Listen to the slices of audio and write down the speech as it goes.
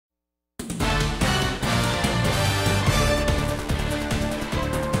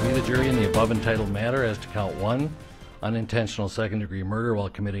the above entitled matter as to count 1, unintentional second-degree murder while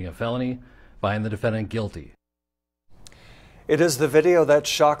committing a felony, find the defendant guilty. It is the video that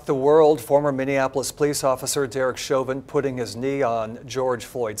shocked the world. Former Minneapolis police officer Derek Chauvin putting his knee on George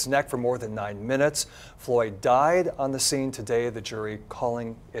Floyd's neck for more than 9 minutes. Floyd died on the scene today, the jury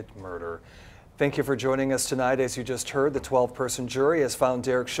calling it murder. Thank you for joining us tonight. As you just heard, the 12-person jury has found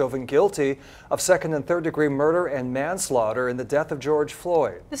Derek Chauvin guilty of second- and third-degree murder and manslaughter in the death of George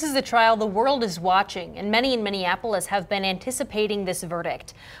Floyd. This is the trial the world is watching, and many in Minneapolis have been anticipating this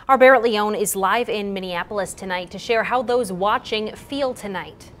verdict. Our Barrett Leone is live in Minneapolis tonight to share how those watching feel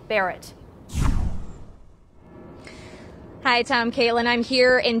tonight. Barrett. Hi, Tom, Caitlin. I'm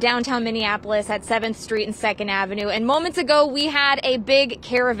here in downtown Minneapolis at 7th Street and 2nd Avenue. And moments ago, we had a big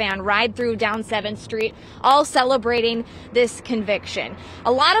caravan ride through down 7th Street, all celebrating this conviction.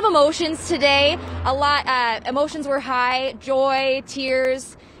 A lot of emotions today. Emotions were high, joy,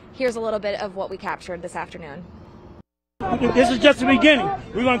 tears. Here's a little bit of what we captured this afternoon. This is just the beginning.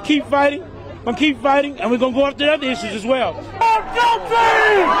 We're going to keep fighting. and we're going to go after other issues as well.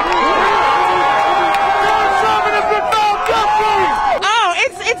 Oh,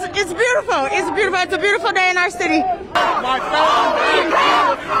 it's beautiful. It's beautiful. It's a beautiful day in our city.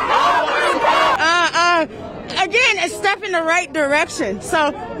 Again, a step in the right direction.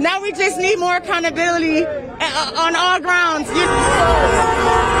 So now we just need more accountability on all grounds.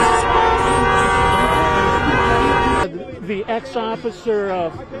 The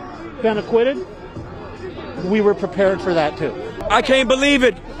ex-officer been acquitted. We were prepared for that too. I can't believe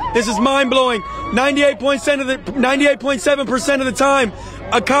it. This is mind-blowing. 98.7% of the time,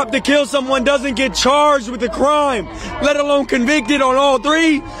 a cop that kills someone doesn't get charged with a crime, let alone convicted on all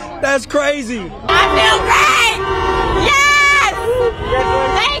 3. That's crazy. I feel great! Yes!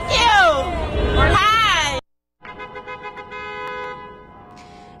 Thank you! Hi!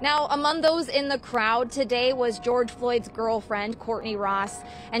 Now, among those in the crowd today was George Floyd's girlfriend, Courtney Ross,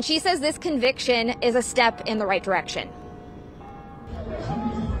 and she says this conviction is a step in the right direction.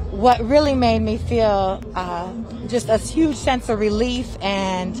 What really made me feel just a huge sense of relief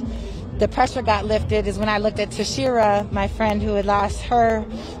and the pressure got lifted is when I looked at Tashira, my friend who had lost her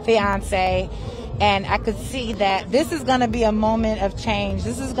fiance, and I could see that this is going to be a moment of change.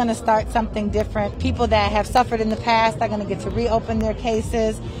 This is going to start something different. People that have suffered in the past are going to get to reopen their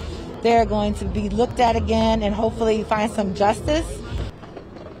cases. They're going to be looked at again and hopefully find some justice.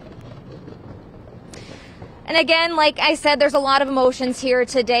 And again, like I said, there's a lot of emotions here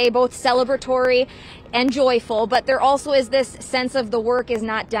today, both celebratory and joyful, but there also is this sense of the work is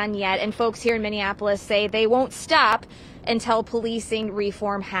not done yet. And folks here in Minneapolis say they won't stop until policing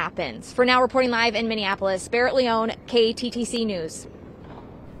reform happens. For now, reporting live in Minneapolis, Barrett Leone, KTTC News.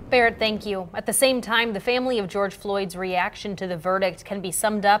 Barrett, thank you. At the same time, the family of George Floyd's reaction to the verdict can be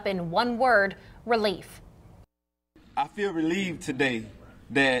summed up in one word: relief. I feel relieved today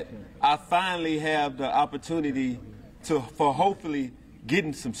that I finally have the opportunity for hopefully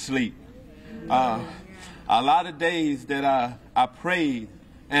getting some sleep. A lot of days that I prayed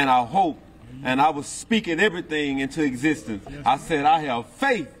and I hoped and I was speaking everything into existence. I said I have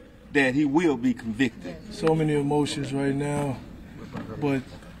faith that he will be convicted. So many emotions right now, but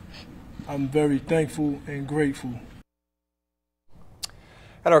I'm very thankful and grateful.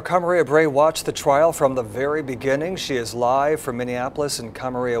 And our Camaria Bray watched the trial from the very beginning. She is live from Minneapolis. And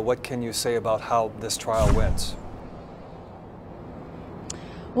Camaria, what can you say about how this trial went?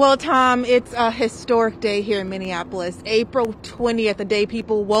 Well, Tom, it's a historic day here in Minneapolis. April 20th, a day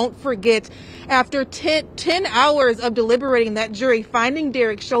people won't forget. After 10 hours of deliberating, that jury finding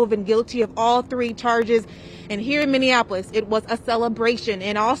Derek Chauvin guilty of all 3 charges. And here in Minneapolis, it was a celebration.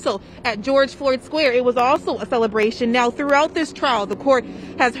 And also at George Floyd Square, it was also a celebration. Now, throughout this trial, the court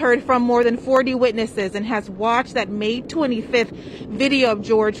has heard from more than 40 witnesses and has watched that May 25th video of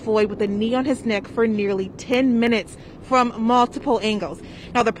George Floyd with a knee on his neck for nearly 10 minutes from multiple angles.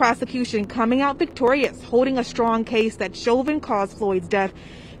 Now, the prosecution coming out victorious, holding a strong case that Chauvin caused Floyd's death.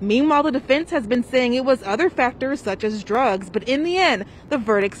 Meanwhile, the defense has been saying it was other factors such as drugs, but in the end, the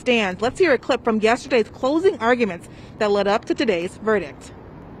verdict stands. Let's hear a clip from yesterday's closing arguments that led up to today's verdict.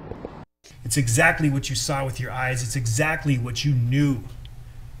 It's exactly what you saw with your eyes. It's exactly what you knew.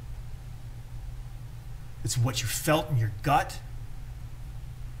 It's what you felt in your gut.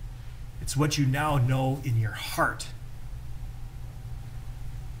 It's what you now know in your heart.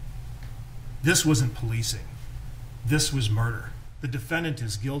 This wasn't policing. This was murder. The defendant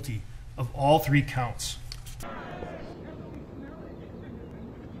is guilty of all 3 counts.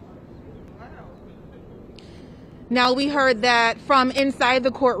 Now we heard that from inside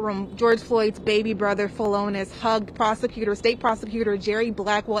the courtroom, George Floyd's baby brother, Phalonis, hugged state prosecutor Jerry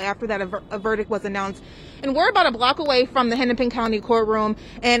Blackwell after that a verdict was announced. And we're about a block away from the Hennepin County courtroom.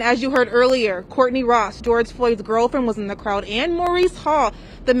 And as you heard earlier, Courtney Ross, George Floyd's girlfriend, was in the crowd, and Maurice Hall,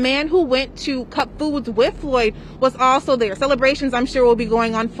 the man who went to cup foods with Floyd, was also there. Celebrations, I'm sure, will be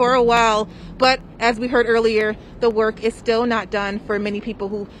going on for a while. But as we heard earlier, the work is still not done for many people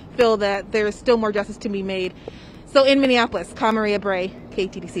who feel that there's still more justice to be made. So in Minneapolis, Kamaria Bray,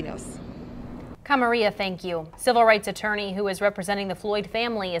 KTTC News. Kamaria, thank you. Civil rights attorney who is representing the Floyd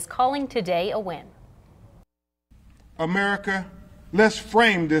family is calling today a win. America, let's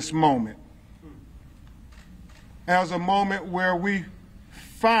frame this moment as a moment where we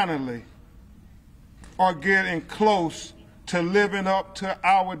finally are getting close to living up to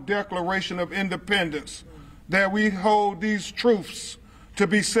our Declaration of Independence, that we hold these truths to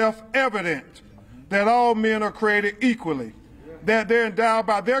be self-evident, that all men are created equally, that they're endowed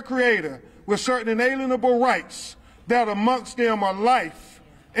by their Creator with certain inalienable rights, that amongst them are life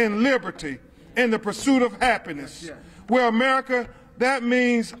and liberty and the pursuit of happiness. Where America, that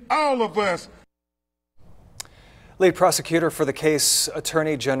means all of us. Lead prosecutor for the case,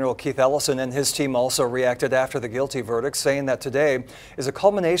 Attorney General Keith Ellison, and his team also reacted after the guilty verdict, saying that today is a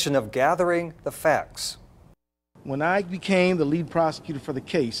culmination of gathering the facts. When I became the lead prosecutor for the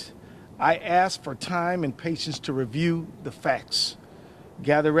case, I asked for time and patience to review the facts,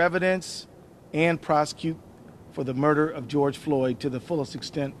 gather evidence, and prosecute for the murder of George Floyd to the fullest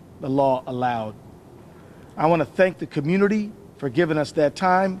extent the law allowed. I want to thank the community for giving us that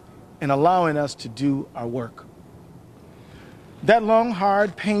time and allowing us to do our work. That long,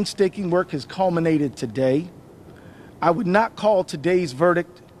 hard, painstaking work has culminated today. I would not call today's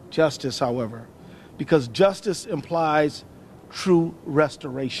verdict justice, however, because justice implies true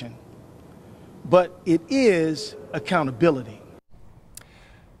restoration. But it is accountability.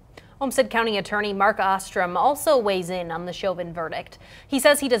 Homestead County Attorney Mark Ostrom also weighs in on the Chauvin verdict. He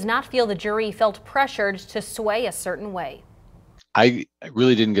says he does not feel the jury felt pressured to sway a certain way. I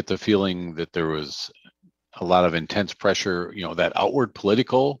really didn't get the feeling that there was a lot of intense pressure, that outward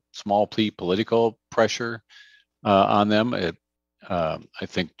political, small p political pressure on them. I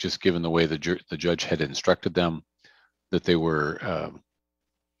think just given the way the judge had instructed them, that they were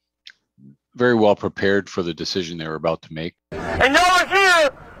very well prepared for the decision they were about to make. And y'all are here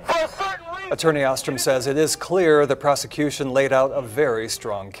for a certain reason. Attorney Ostrom says it is clear the prosecution laid out a very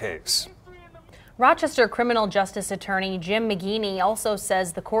strong case. Rochester criminal justice attorney Jim McGeaney also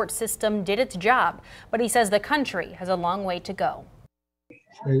says the court system did its job, but he says the country has a long way to go.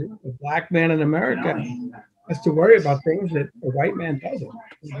 A black man in America has to worry about things that a white man doesn't.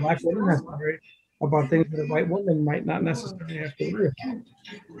 A black woman has to worry about things that a white woman might not necessarily have to worry about.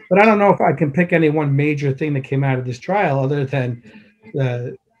 But I don't know if I can pick any one major thing that came out of this trial other than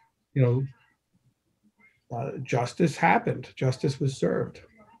justice happened. Justice was served.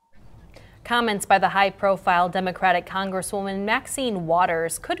 Comments by the high-profile Democratic Congresswoman Maxine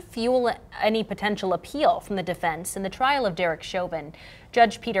Waters could fuel any potential appeal from the defense in the trial of Derek Chauvin.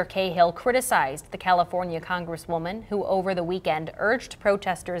 Judge Peter Cahill criticized the California Congresswoman, who over the weekend urged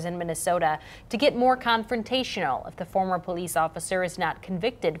protesters in Minnesota to get more confrontational if the former police officer is not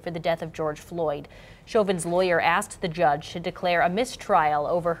convicted for the death of George Floyd. Chauvin's lawyer asked the judge to declare a mistrial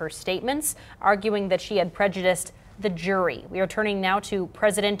over her statements, arguing that she had prejudiced the jury. We are turning now to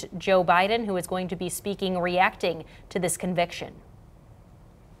President Joe Biden, who is going to be speaking, reacting to this conviction.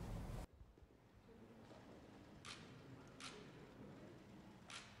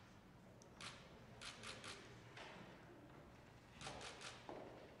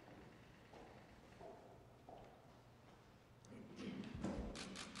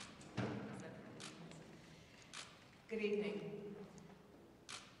 Good evening.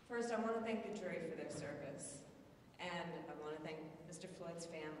 First, I want to thank the jury for their service. And I want to thank Mr. Floyd's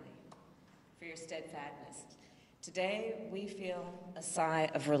family for your steadfastness. Today, we feel a sigh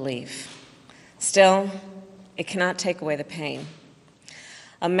of relief. Still, it cannot take away the pain.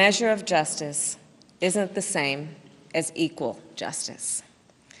 A measure of justice isn't the same as equal justice.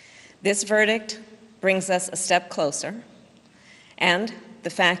 This verdict brings us a step closer, and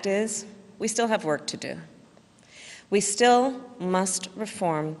the fact is, we still have work to do. We still must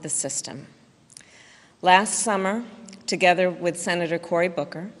reform the system. Last summer, together with Senator Cory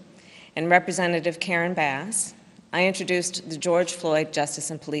Booker and Representative Karen Bass, I introduced the George Floyd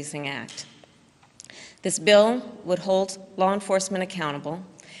Justice and Policing Act. This bill would hold law enforcement accountable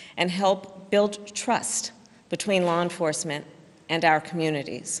and help build trust between law enforcement and our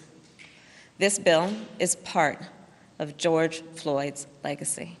communities. This bill is part of George Floyd's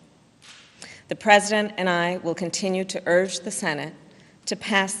legacy. The President and I will continue to urge the Senate to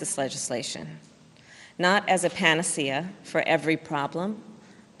pass this legislation, not as a panacea for every problem,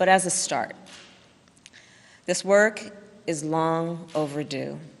 but as a start. This work is long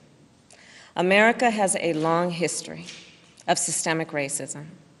overdue. America has a long history of systemic racism.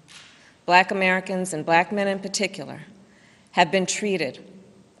 Black Americans, and Black men in particular, have been treated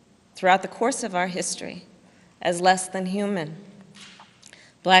throughout the course of our history as less than human.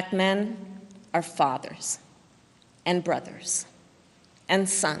 Black men are fathers and brothers and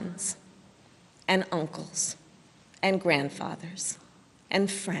sons and uncles and grandfathers and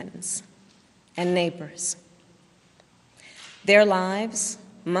friends and neighbors. Their lives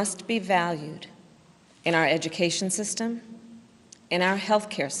must be valued in our education system, in our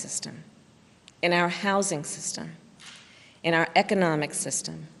healthcare system, in our housing system, in our economic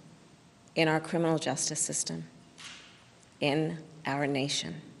system, in our criminal justice system, in our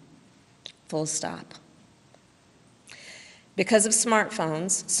nation. Full stop. Because of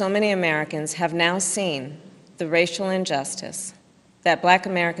smartphones, so many Americans have now seen the racial injustice that Black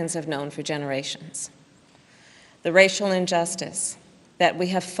Americans have known for generations. The racial injustice that we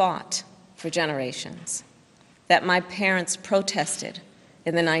have fought for generations, that my parents protested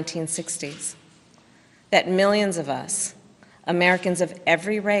in the 1960s, that millions of us, Americans of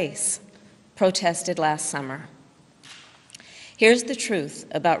every race, protested last summer. Here's the truth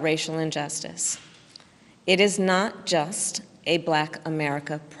about racial injustice. It is not just a Black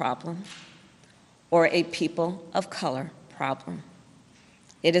America problem or a people of color problem.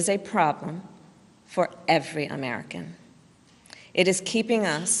 It is a problem for every American. It is keeping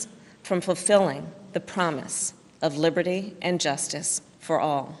us from fulfilling the promise of liberty and justice for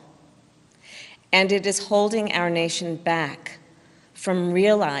all. And it is holding our nation back from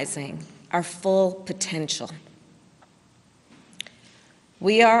realizing our full potential.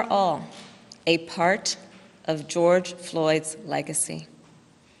 We are all a part of George Floyd's legacy,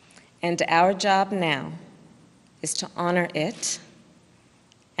 and our job now is to honor it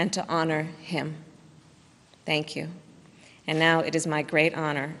and to honor him. Thank you. And now it is my great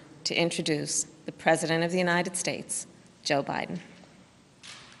honor to introduce the President of the United States, Joe Biden.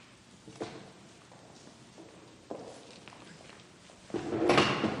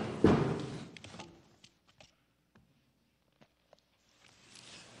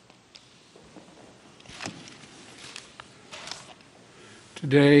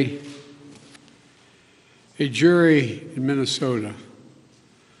 Today, a jury in Minnesota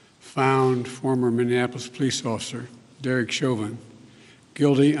found former Minneapolis police officer Derek Chauvin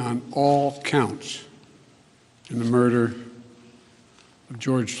guilty on all counts in the murder of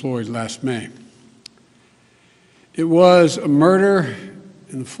George Floyd last May. It was a murder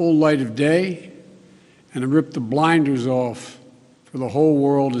in the full light of day, and it ripped the blinders off for the whole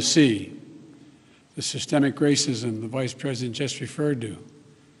world to see the systemic racism the Vice President just referred to.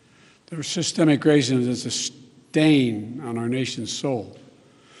 The systemic racism is a stain on our nation's soul.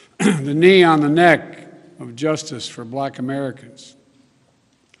 The knee on the neck of justice for Black Americans.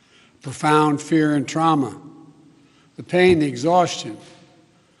 Profound fear and trauma. The pain, the exhaustion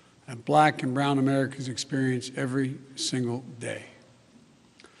that Black and brown Americans experience every single day.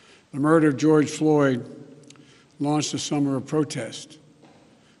 The murder of George Floyd launched a summer of protest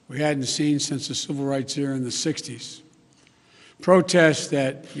we hadn't seen since the civil rights era in the 60s. Protests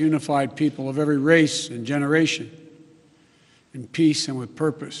that unified people of every race and generation in peace and with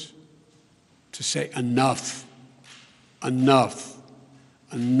purpose to say enough, enough,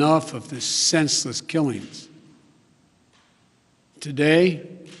 enough of this senseless killings. Today's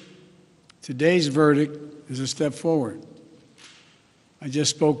verdict is a step forward. I just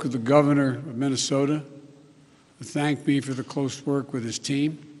spoke with the governor of Minnesota, who thanked me for the close work with his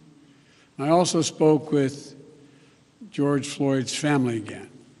team. I also spoke with George Floyd's family again.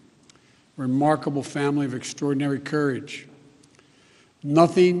 A remarkable family of extraordinary courage.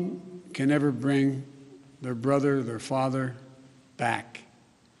 Nothing can ever bring their brother, their father back.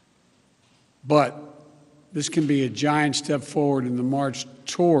 But this can be a giant step forward in the march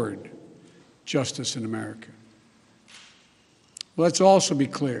toward justice in America. Let's also be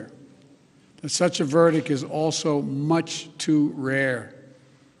clear that such a verdict is also much too rare.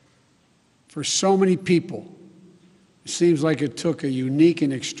 For so many people, it seems like it took a unique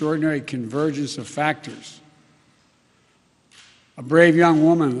and extraordinary convergence of factors. A brave young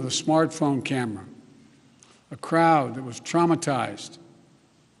woman with a smartphone camera, a crowd that was traumatized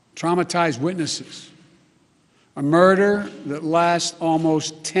witnesses, a murder that lasts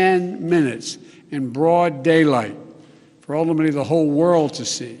almost 10 minutes in broad daylight for ultimately the whole world to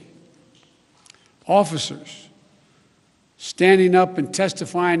see. Officers standing up and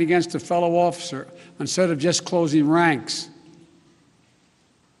testifying against a fellow officer instead of just closing ranks,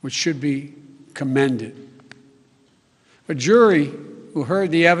 which should be commended. A jury who heard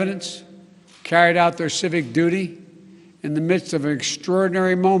the evidence carried out their civic duty in the midst of an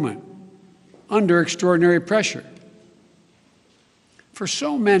extraordinary moment, under extraordinary pressure. For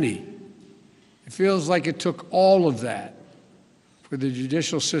so many, it feels like it took all of that for the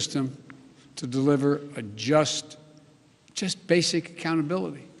judicial system to deliver a just basic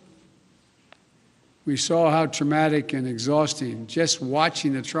accountability. We saw how traumatic and exhausting just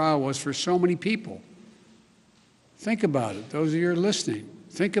watching the trial was for so many people. Think about it, those of you who are listening.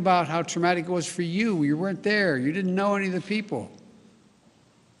 Think about how traumatic it was for you. You weren't there. You didn't know any of the people.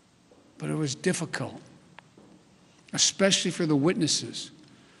 But it was difficult, especially for the witnesses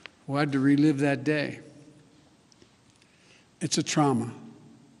who had to relive that day. It's a trauma.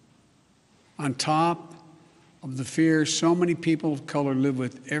 On top of the fear so many people of color live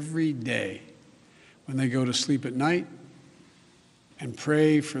with every day when they go to sleep at night and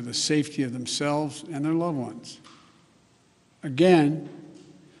pray for the safety of themselves and their loved ones. Again,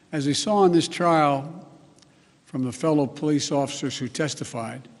 as we saw in this trial from the fellow police officers who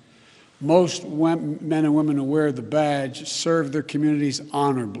testified, most men and women who wear the badge serve their communities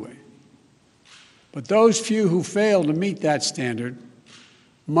honorably. But those few who fail to meet that standard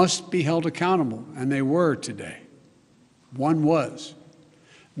must be held accountable, and they were today. One was.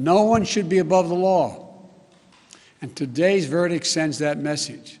 No one should be above the law. And today's verdict sends that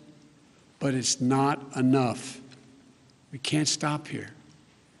message. But it's not enough. We can't stop here.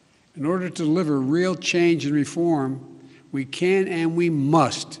 In order to deliver real change and reform, we can and we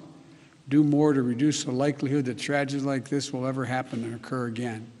must do more to reduce the likelihood that tragedies like this will ever happen and occur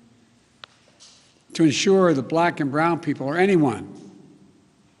again. To ensure that black and brown people, or anyone,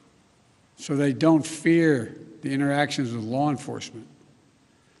 so they don't fear the interactions with law enforcement,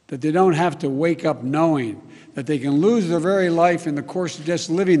 that they don't have to wake up knowing that they can lose their very life in the course of just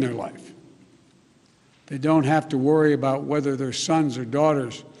living their life. They don't have to worry about whether their sons or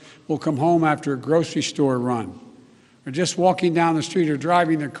daughters will come home after a grocery store run, or just walking down the street, or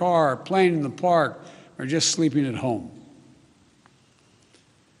driving their car, or playing in the park, or just sleeping at home.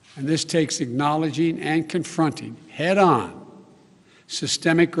 And this takes acknowledging and confronting head-on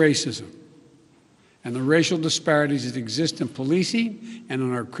systemic racism and the racial disparities that exist in policing and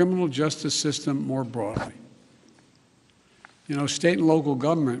in our criminal justice system more broadly. You know, state and local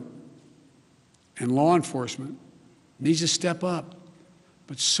government and law enforcement needs to step up,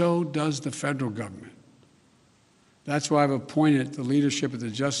 but so does the federal government. That's why I've appointed the leadership of the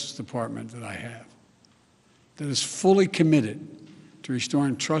Justice Department that I have, that is fully committed to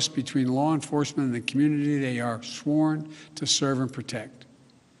restoring trust between law enforcement and the community they are sworn to serve and protect.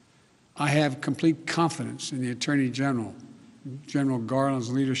 I have complete confidence in the Attorney General, General Garland's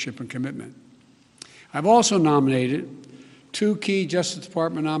leadership and commitment. I've also nominated two key Justice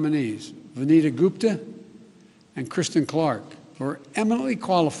Department nominees, Vanita Gupta and Kristen Clark, who are eminently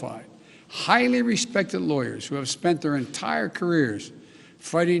qualified, highly respected lawyers who have spent their entire careers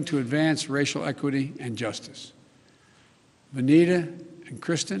fighting to advance racial equity and justice. Vanita and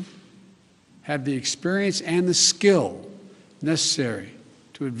Kristen have the experience and the skill necessary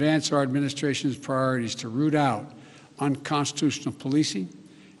to advance our administration's priorities to root out unconstitutional policing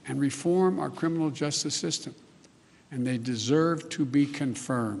and reform our criminal justice system, and they deserve to be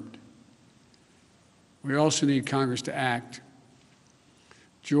confirmed. We also need Congress to act.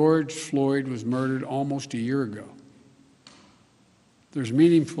 George Floyd was murdered almost a year ago. There's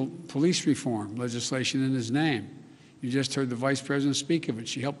meaningful police reform legislation in his name. You just heard the Vice President speak of it.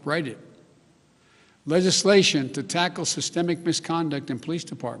 She helped write it. Legislation to tackle systemic misconduct in police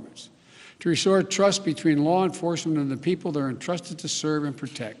departments, to restore trust between law enforcement and the people they're entrusted to serve and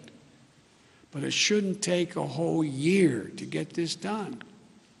protect. But it shouldn't take a whole year to get this done.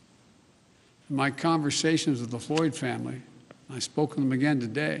 In my conversations with the Floyd family, I spoke with them again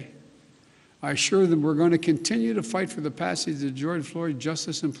today, I assure them we're going to continue to fight for the passage of the George Floyd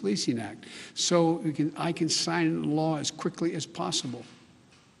Justice and Policing Act so I can sign into law as quickly as possible.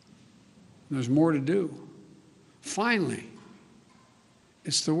 There's more to do. Finally,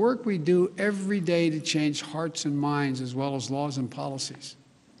 it's the work we do every day to change hearts and minds as well as laws and policies.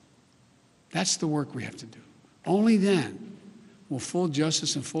 That's the work we have to do. Only then will full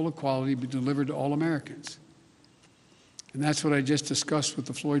justice and full equality be delivered to all Americans. And that's what I just discussed with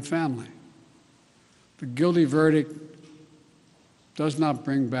the Floyd family. The guilty verdict does not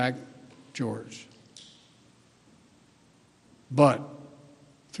bring back George. But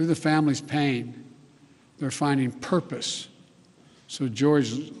through the family's pain, they're finding purpose. So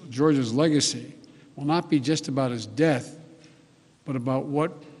George's legacy will not be just about his death, but about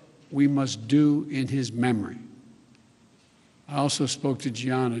what we must do in his memory. I also spoke to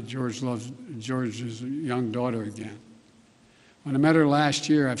Gianna, George's young daughter, again. When I met her last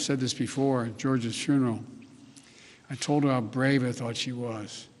year, I've said this before, at George's funeral, I told her how brave I thought she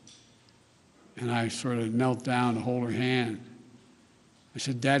was. And I sort of knelt down to hold her hand. I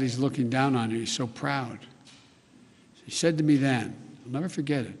said, Daddy's looking down on you, he's so proud. She said to me then, I'll never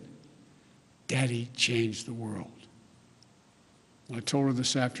forget it, Daddy changed the world. Well, I told her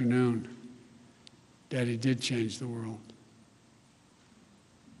this afternoon, Daddy did change the world.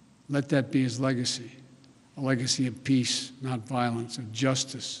 Let that be his legacy, a legacy of peace, not violence, of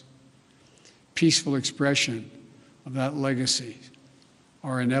justice. Peaceful expression of that legacy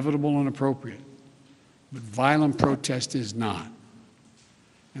are inevitable and appropriate, but violent protest is not.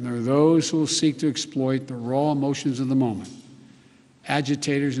 And there are those who will seek to exploit the raw emotions of the moment,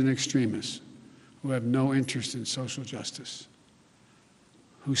 agitators and extremists who have no interest in social justice,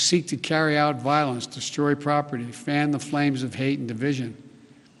 who seek to carry out violence, destroy property, fan the flames of hate and division,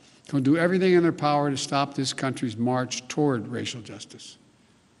 who will do everything in their power to stop this country's march toward racial justice.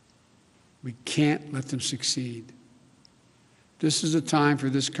 We can't let them succeed. This is a time for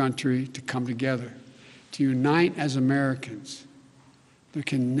this country to come together, to unite as Americans. There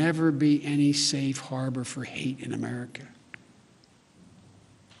can never be any safe harbor for hate in America.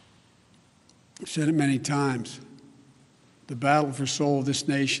 I've said it many times. The battle for soul of this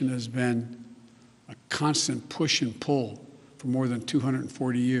nation has been a constant push and pull for more than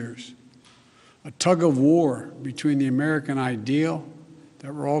 240 years. A tug of war between the American ideal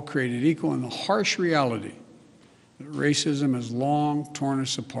that we're all created equal and the harsh reality that racism has long torn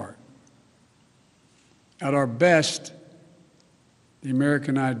us apart. At our best, the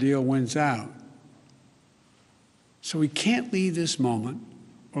American ideal wins out. So we can't leave this moment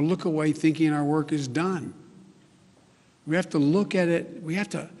or look away thinking our work is done. We have to look at it, we have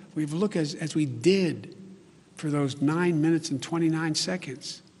to look as we did for those 9 minutes and 29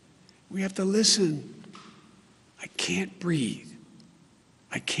 seconds. We have to listen. I can't breathe.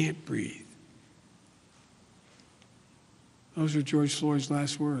 I can't breathe. Those are George Floyd's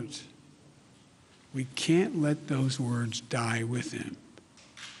last words. We can't let those words die with him.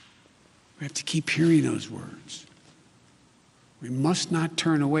 We have to keep hearing those words. We must not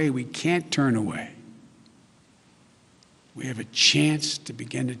turn away. We can't turn away. We have a chance to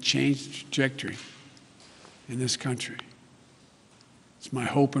begin to change the trajectory in this country. It's my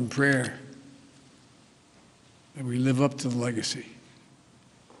hope and prayer that we live up to the legacy.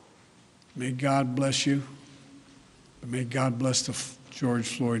 May God bless you, but may God bless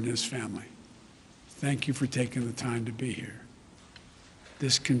George Floyd and his family. Thank you for taking the time to be here.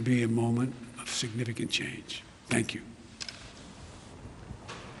 This can be a moment of significant change. Thank you.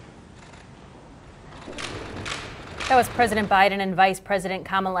 That was President Biden and Vice President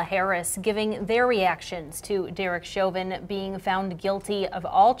Kamala Harris giving their reactions to Derek Chauvin being found guilty of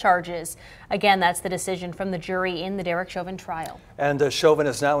all charges. Again, that's the decision from the jury in the Derek Chauvin trial. And Chauvin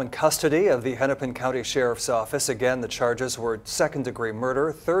is now in custody of the Hennepin County Sheriff's Office. Again, the charges were second-degree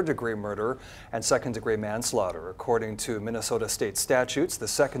murder, third-degree murder, and second-degree manslaughter. According to Minnesota state statutes, the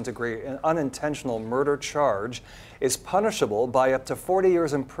second-degree unintentional murder charge is punishable by up to 40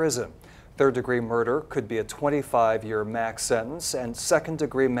 years in prison. Third-degree murder could be a 25-year max sentence, and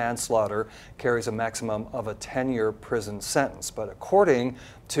second-degree manslaughter carries a maximum of a 10-year prison sentence. But according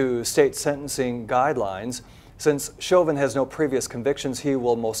to state sentencing guidelines, since Chauvin has no previous convictions, he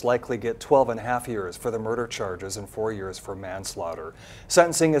will most likely get 12.5 years for the murder charges and 4 years for manslaughter.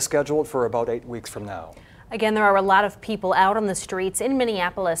 Sentencing is scheduled for about 8 weeks from now. Again, there are a lot of people out on the streets in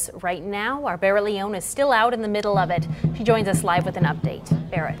Minneapolis right now. Our Barrett Leone is still out in the middle of it. She joins us live with an update.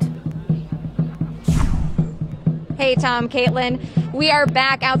 Barrett. Hey, Tom, Caitlin. We are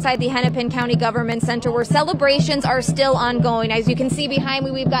back outside the Hennepin County Government Center where celebrations are still ongoing. As you can see behind me,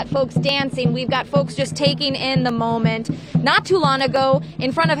 we've got folks dancing. We've got folks just taking in the moment. Not too long ago,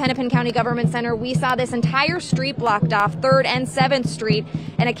 in front of Hennepin County Government Center, we saw this entire street blocked off, 3rd and 7th Street,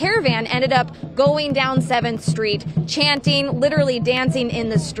 and a caravan ended up going down 7th Street, chanting, literally dancing in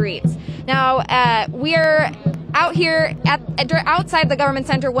the streets. Now, we're out here outside the government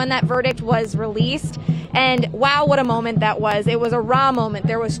center when that verdict was released. And wow, what a moment that was. It was a raw moment.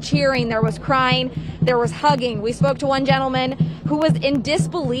 There was cheering, there was crying, there was hugging. We spoke to one gentleman who was in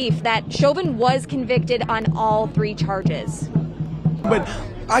disbelief that Chauvin was convicted on all 3 charges. But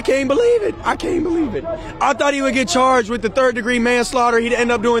I can't believe it. I can't believe it. I thought he would get charged with the 3rd-degree manslaughter. He'd end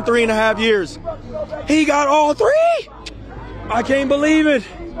up doing 3.5 years. He got all 3? I can't believe it.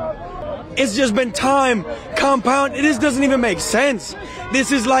 It's just been time compound. This doesn't even make sense.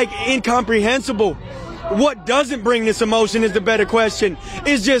 This is like incomprehensible. what doesn't bring this emotion is the better question.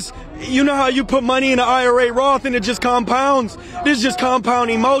 It's just, you know how you put money in an IRA Roth and it just compounds? This is just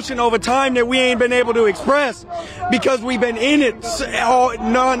compound emotion over time that we ain't been able to express because we've been in it all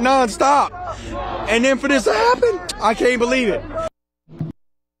non-stop. And then for this to happen, I can't believe it.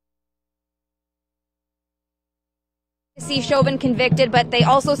 See Chauvin convicted, but they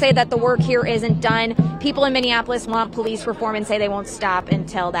also say that the work here isn't done. People in Minneapolis want police reform and say they won't stop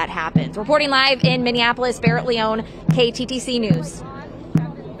until that happens. Reporting live in Minneapolis, Barrett Leone, KTTC News.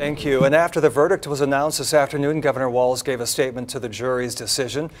 Thank you. And after the verdict was announced this afternoon, Governor Walz gave a statement to the jury's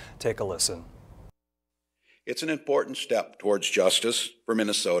decision. Take a listen. It's an important step towards justice for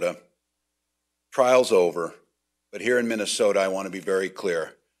Minnesota. Trial's over, but here in Minnesota, I want to be very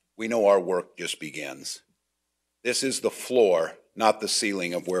clear. We know our work just begins. This is the floor, not the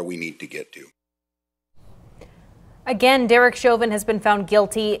ceiling of where we need to get to. Again, Derek Chauvin has been found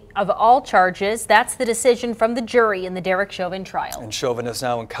guilty of all charges. That's the decision from the jury in the Derek Chauvin trial. And Chauvin is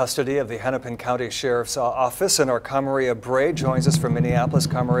now in custody of the Hennepin County Sheriff's Office. And our Kamaria Bray joins us from Minneapolis.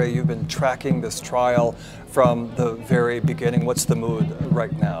 Kamaria, you've been tracking this trial from the very beginning. What's the mood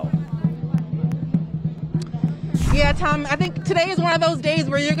right now? Yeah, Tom, I think today is one of those days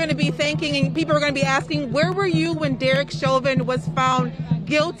where you're going to be thinking and people are going to be asking, where were you when Derek Chauvin was found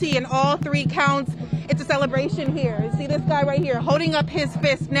guilty in all 3 counts? It's a celebration here. See this guy right here holding up his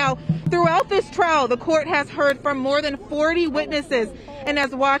fist. Now, throughout this trial, the court has heard from more than 40 witnesses and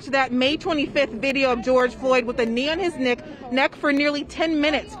has watched that May 25th video of George Floyd with a knee on his neck for nearly 10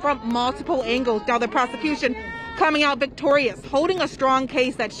 minutes from multiple angles. Now, the prosecution coming out victorious, holding a strong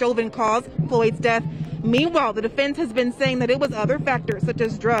case that Chauvin caused Floyd's death. Meanwhile, the defense has been saying that it was other factors such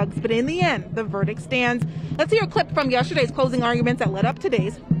as drugs, but in the end, the verdict stands. Let's hear a clip from yesterday's closing arguments that led up to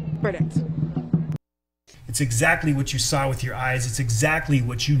today's verdict. It's exactly what you saw with your eyes. It's exactly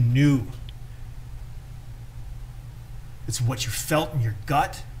what you knew. It's what you felt in your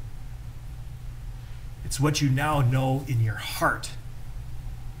gut. It's what you now know in your heart.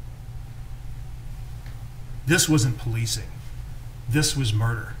 This wasn't policing. This was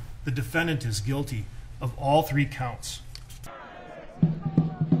murder. The defendant is guilty of all 3 counts.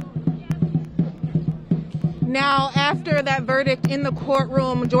 Now, after that verdict in the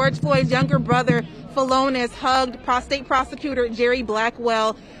courtroom, George Floyd's younger brother, Philonis, hugged state prosecutor Jerry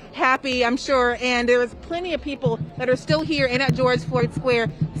Blackwell, happy, I'm sure, and there's plenty of people that are still here and at George Floyd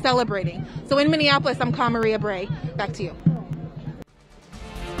Square celebrating. So in Minneapolis, I'm Kamaria Bray. Back to you.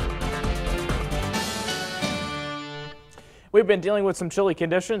 We've been dealing with some chilly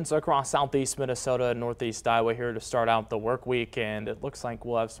conditions across southeast Minnesota and northeast Iowa here to start out the work week, and it looks like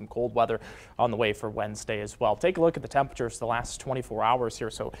we'll have some cold weather on the way for Wednesday as well. Take a look at the temperatures the last 24 hours here.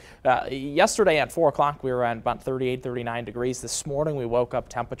 So yesterday at 4 o'clock we were at about 38, 39 degrees. This morning we woke up,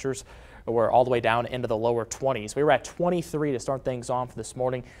 temperatures were all the way down into the lower 20s. We were at 23 to start things off this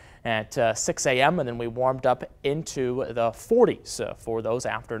morning at 6 a.m. and then we warmed up into the 40s for those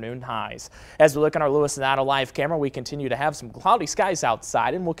afternoon highs. As we look on our Lewis and Otto live camera, we continue to have some cloudy skies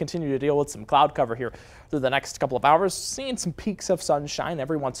outside, and we'll continue to deal with some cloud cover here through the next couple of hours, seeing some peaks of sunshine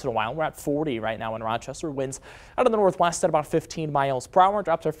every once in a while. We're at 40 right now in Rochester. Winds out of the northwest at about 15 miles per hour.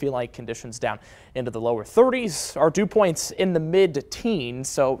 Drops our feel like conditions down into the lower 30s. Our dew points in the mid-teens,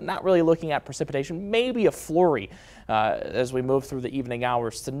 so not really looking at precipitation, maybe a flurry as we move through the evening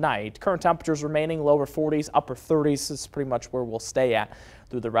hours tonight. Current temperatures remaining lower 40s, upper 30s is pretty much where we'll stay at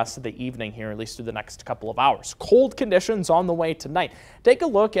through the rest of the evening here, at least through the next couple of hours. Cold conditions on the way tonight. Take a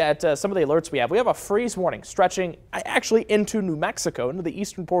look at some of the alerts we have. We have a freeze warning stretching actually into New Mexico, into the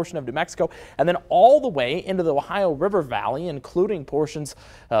eastern portion of New Mexico, and then all the way into the Ohio River Valley, including portions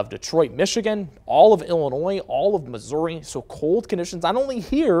of Detroit, Michigan, all of Illinois, all of Missouri. So cold conditions not only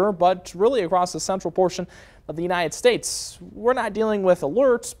here, but really across the central portion of the United States. We're not dealing with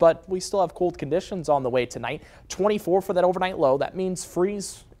alerts, but we still have cold conditions on the way tonight. 24 for that overnight low. That means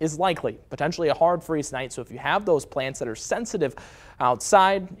freeze is likely, potentially a hard freeze night. So if you have those plants that are sensitive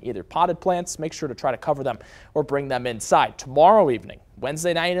outside, either potted plants, make sure to try to cover them or bring them inside. Tomorrow evening,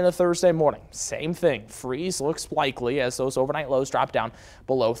 Wednesday night into Thursday morning, same thing. Freeze looks likely as those overnight lows drop down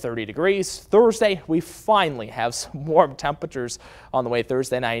below 30 degrees. Thursday, we finally have some warm temperatures on the way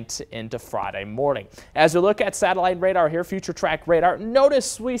Thursday night into Friday morning. As we look at satellite radar here, future track radar,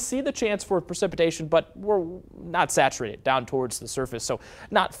 notice we see the chance for precipitation, but we're not saturated down towards the surface, so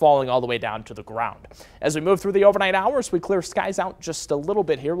not falling all the way down to the ground. As we move through the overnight hours, we clear skies out just a little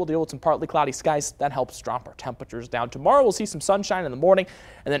bit here. We'll deal with some partly cloudy skies. That helps drop our temperatures down. Tomorrow, we'll see some sunshine in the morning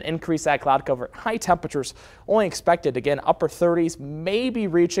and then increase that cloud cover. High temperatures only expected, again, upper 30s, maybe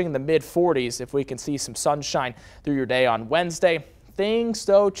reaching the mid 40s if we can see some sunshine through your day on Wednesday. Things,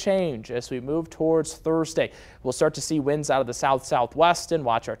 though, change as we move towards Thursday. We'll start to see winds out of the south-southwest and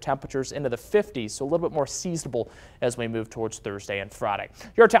watch our temperatures into the 50s, so a little bit more seasonable as we move towards Thursday and Friday.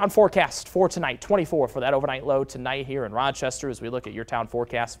 Your town forecast for tonight, 24 for that overnight low tonight here in Rochester. As we look at your town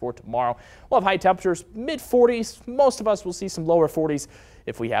forecast for tomorrow, we'll have high temperatures, mid-40s. Most of us will see some lower 40s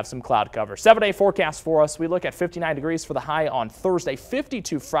if we have some cloud cover. 7-day forecast for us. We look at 59 degrees for the high on Thursday,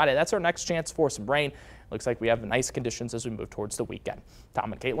 52 Friday. That's our next chance for some rain. Looks like we have nice conditions as we move towards the weekend.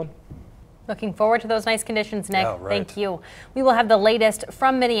 Tom and Caitlin. Looking forward to those nice conditions, Nick. Yeah, right. Thank you. We will have the latest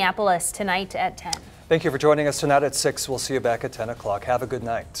from Minneapolis tonight at 10. Thank you for joining us tonight at 6. We'll see you back at 10 o'clock. Have a good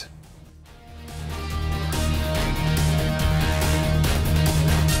night.